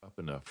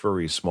a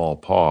furry small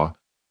paw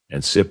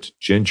and sipped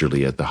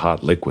gingerly at the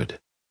hot liquid.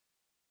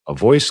 A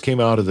voice came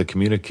out of the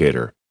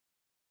communicator.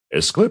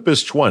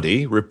 Asclepius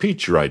 20,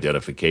 repeat your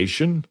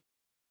identification.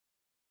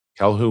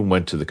 Calhoun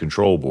went to the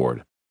control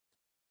board.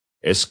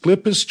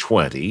 Asclepius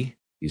 20,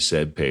 he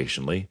said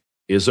patiently,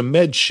 is a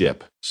med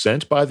ship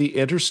sent by the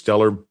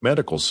Interstellar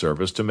Medical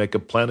Service to make a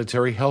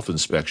planetary health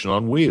inspection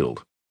on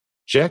Weald.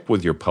 Check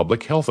with your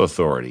public health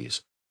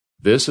authorities.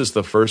 This is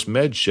the first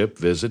med ship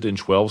visit in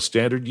 12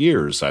 standard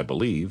years, I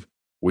believe,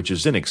 which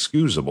is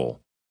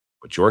inexcusable.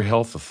 But your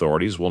health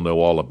authorities will know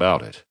all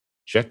about it.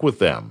 Check with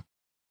them.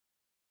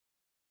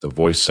 The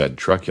voice said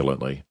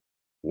truculently,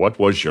 What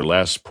was your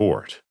last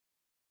port?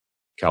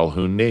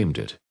 Calhoun named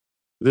it.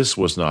 This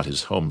was not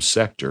his home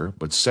sector,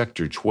 but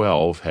Sector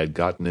 12 had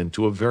gotten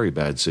into a very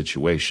bad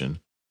situation.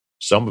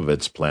 Some of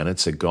its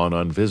planets had gone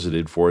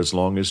unvisited for as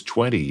long as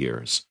 20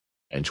 years,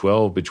 and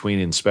 12 between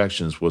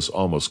inspections was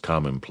almost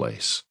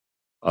commonplace.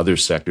 Other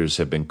sectors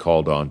had been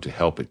called on to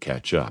help it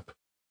catch up.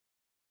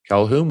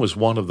 Calhoun was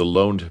one of the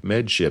loaned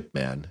medship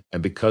men,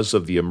 and because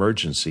of the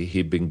emergency,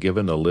 he'd been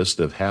given a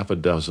list of 6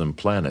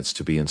 planets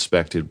to be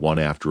inspected one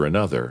after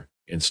another,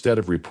 instead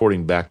of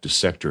reporting back to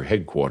sector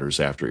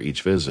headquarters after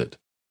each visit.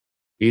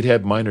 He'd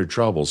had minor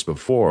troubles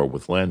before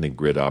with landing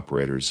grid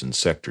operators in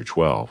Sector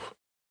 12.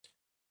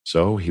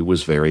 So he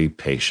was very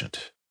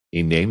patient.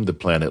 He named the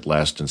planet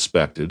last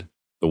inspected,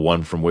 the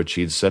one from which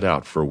he'd set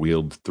out for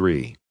Weald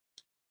 3.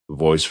 The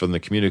voice from the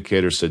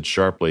communicator said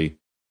sharply,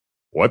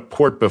 What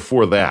port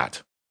before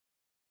that?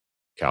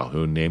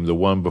 Calhoun named the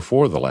one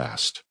before the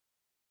last.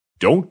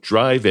 Don't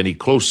drive any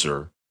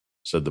closer,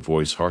 said the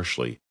voice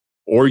harshly,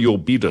 or you'll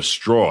be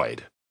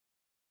destroyed.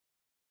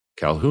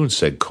 Calhoun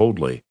said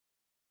coldly,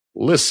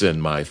 Listen,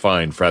 my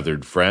fine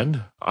feathered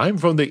friend, I'm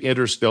from the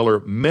Interstellar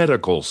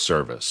Medical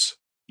Service.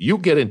 You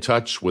get in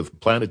touch with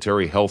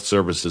Planetary Health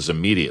Services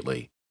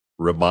immediately.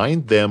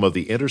 Remind them of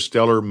the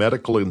Interstellar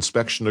Medical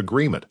Inspection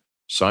Agreement,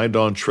 signed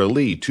on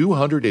Tralee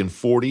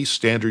 240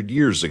 standard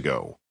years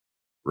ago.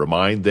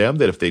 Remind them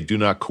that if they do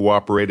not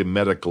cooperate in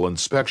medical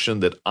inspection,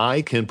 that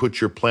I can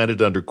put your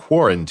planet under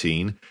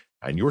quarantine,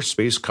 and your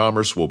space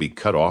commerce will be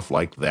cut off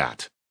like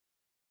that.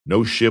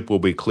 No ship will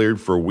be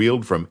cleared for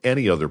Weald from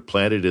any other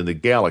planet in the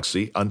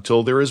galaxy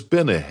until there has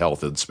been a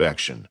health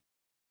inspection.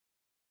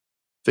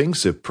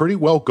 Things have pretty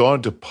well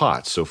gone to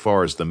pot so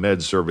far as the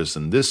med service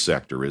in this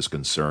sector is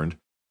concerned,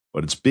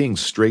 but it's being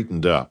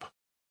straightened up.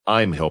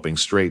 I'm helping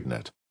straighten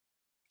it.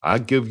 I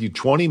give you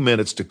 20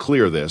 minutes to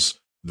clear this,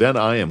 then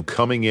I am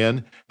coming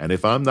in, and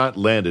if I'm not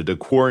landed, a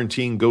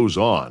quarantine goes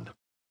on.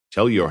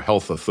 Tell your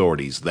health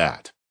authorities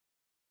that.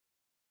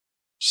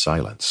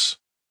 Silence.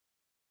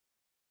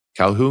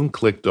 Calhoun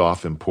clicked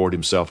off and poured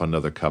himself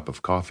another cup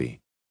of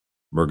coffee.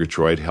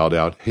 Murgatroyd held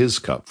out his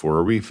cup for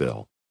a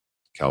refill.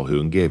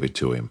 Calhoun gave it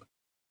to him.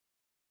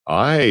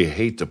 I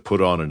hate to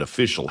put on an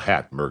official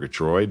hat,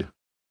 Murgatroyd,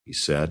 he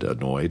said,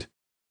 annoyed,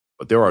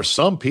 but there are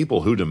some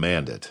people who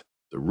demand it.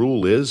 The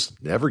rule is,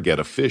 never get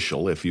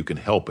official if you can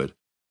help it,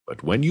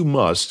 but when you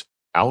must,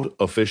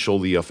 out-official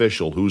the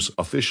official who's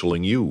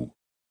officialing you.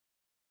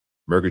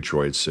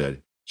 Murgatroyd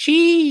said,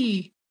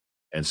 Chee!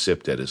 And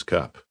sipped at his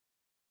cup.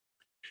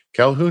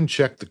 Calhoun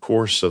checked the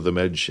course of the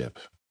medship.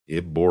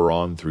 It bore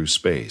on through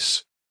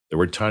space. There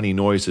were tiny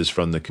noises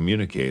from the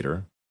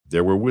communicator.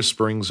 There were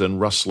whisperings and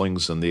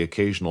rustlings and the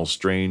occasional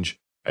strange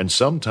and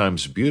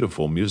sometimes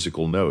beautiful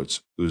musical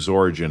notes whose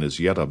origin is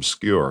yet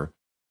obscure,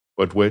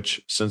 but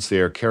which, since they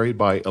are carried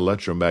by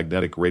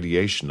electromagnetic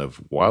radiation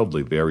of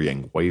wildly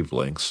varying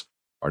wavelengths,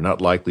 are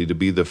not likely to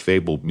be the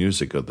fabled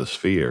music of the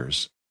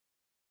spheres.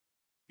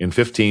 In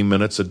 15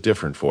 minutes, a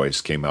different voice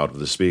came out of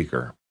the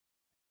speaker.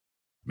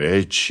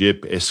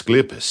 Medship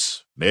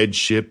Asclepius,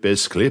 Medship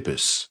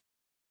Asclepius.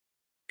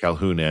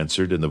 Calhoun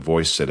answered, and the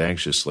voice said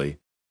anxiously,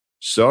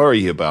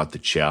 Sorry about the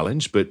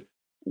challenge, but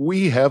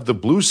we have the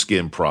blue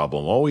skin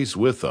problem always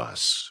with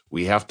us.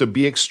 We have to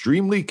be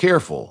extremely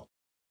careful.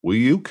 Will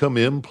you come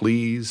in,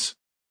 please?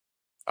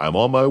 I'm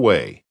on my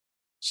way,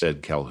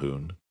 said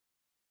Calhoun.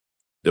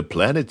 The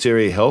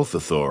planetary health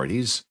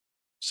authorities,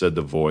 said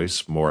the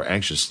voice more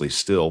anxiously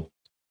still,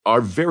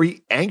 are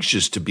very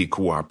anxious to be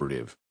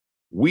cooperative.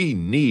 We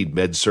need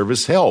med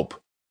service help.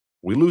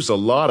 We lose a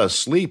lot of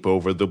sleep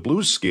over the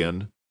blue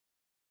skin.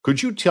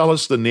 Could you tell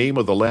us the name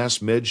of the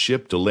last med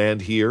ship to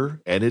land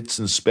here and its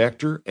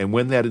inspector and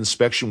when that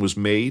inspection was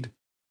made?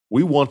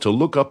 We want to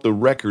look up the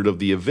record of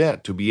the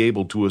event to be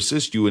able to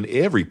assist you in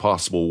every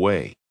possible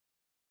way.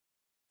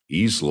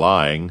 He's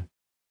lying,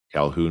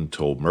 Calhoun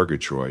told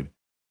Murgatroyd,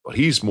 but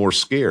he's more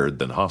scared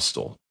than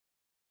hostile.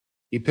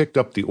 He picked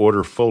up the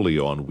order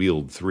folio on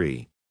Weald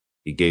 3.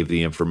 He gave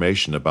the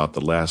information about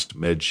the last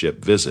medship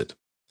visit.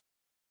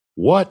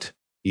 What,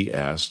 he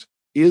asked,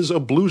 is a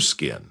blue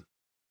skin?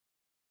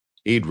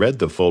 He'd read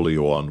the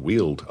folio on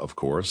Weald, of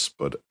course,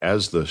 but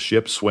as the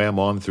ship swam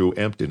on through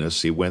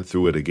emptiness, he went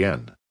through it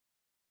again.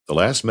 The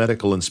last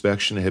medical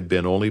inspection had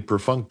been only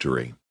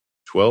perfunctory.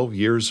 12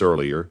 years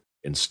earlier,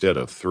 instead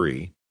of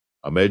 3,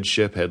 a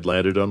medship had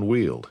landed on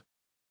Weald.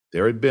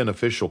 There had been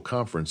official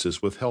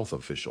conferences with health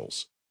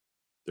officials.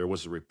 There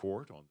was a report on